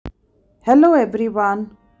Hello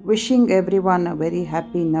everyone, wishing everyone a very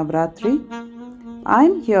happy Navratri. I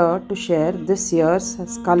am here to share this year's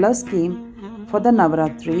color scheme for the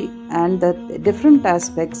Navratri and the different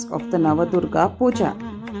aspects of the Navadurga puja.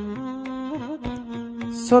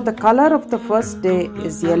 So the color of the first day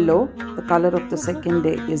is yellow, the color of the second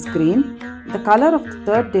day is green, the color of the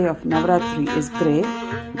third day of Navratri is grey,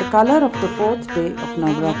 the color of the fourth day of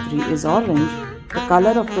Navratri is orange, the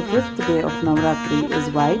color of the fifth day of Navratri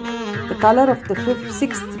is white, the color of the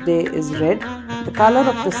sixth day is red, the color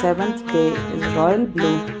of the seventh day is royal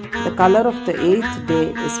blue, the color of the eighth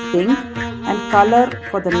day is pink, and color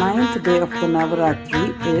for the ninth day of the Navratri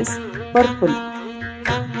is purple.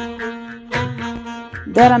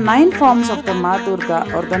 There are 9 forms of the Ma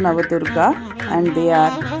Durga or the Navadurga, and they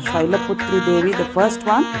are Shailaputri Devi, the first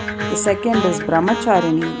one, the second is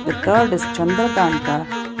Brahmacharini, the third is Chandrakanta,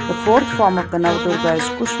 the fourth form of the Navadurga is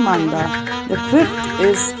Kushmanda, the fifth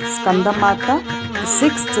is Skandamata, the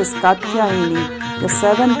sixth is Katyayini, the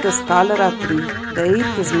seventh is Kalaratri, the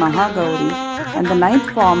eighth is Mahagauri, and the ninth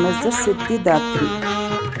form is the Siddhidatri.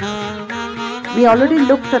 We already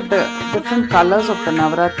looked at the different colors of the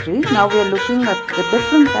Navratri. Now we are looking at the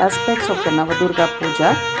different aspects of the Navadurga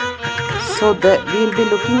puja. So we will be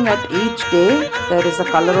looking at each day. There is a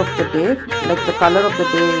color of the day. Like the color of the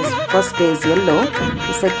day is, first day is yellow,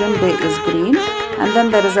 the second day is green, and then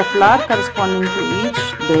there is a flower corresponding to each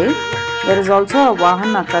day. There is also a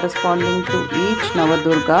Vahana corresponding to each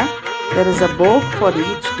Navadurga. There is a bhog for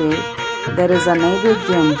each day. There is a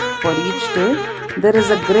Naivedyam for each day. There is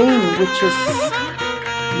a grain which is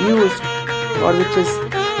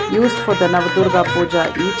used for the Navadurga puja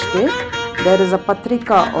each day. There is a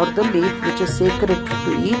patrika or the leaf which is sacred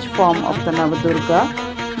to each form of the Navadurga.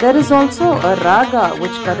 There is also a raga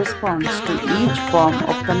which corresponds to each form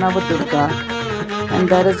of the Navadurga. And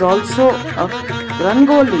there is also a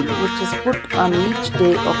rangoli which is put on each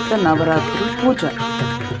day of the Navaratri puja.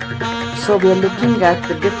 So we are looking at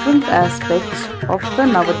the different aspects of the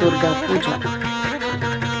Navadurga puja.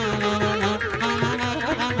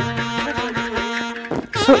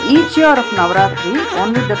 So each year of Navratri,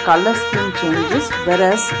 only the color scheme changes,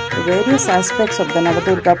 whereas the various aspects of the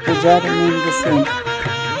Navadurga puja remain the same.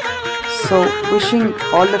 So wishing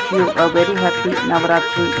all of you a very happy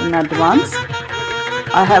Navratri in advance.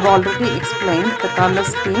 I have already explained the color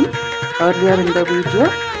scheme earlier in the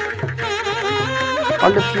video.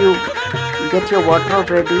 All of you get your wardrobe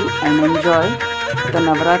ready and enjoy the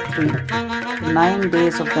Navratri, 9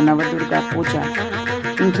 days of the Navadurga puja,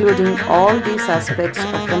 including all these aspects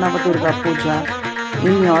of the Navadurga puja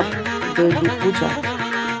in your daily puja.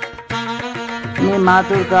 May Ma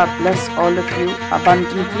Durga bless all of you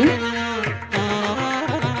abundantly.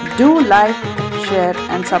 Do like, share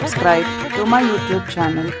and subscribe to my YouTube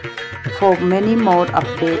channel for many more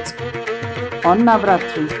updates on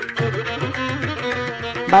Navratri.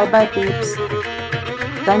 Bye bye peeps.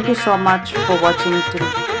 Thank you so much for watching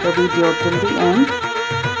the video till the end.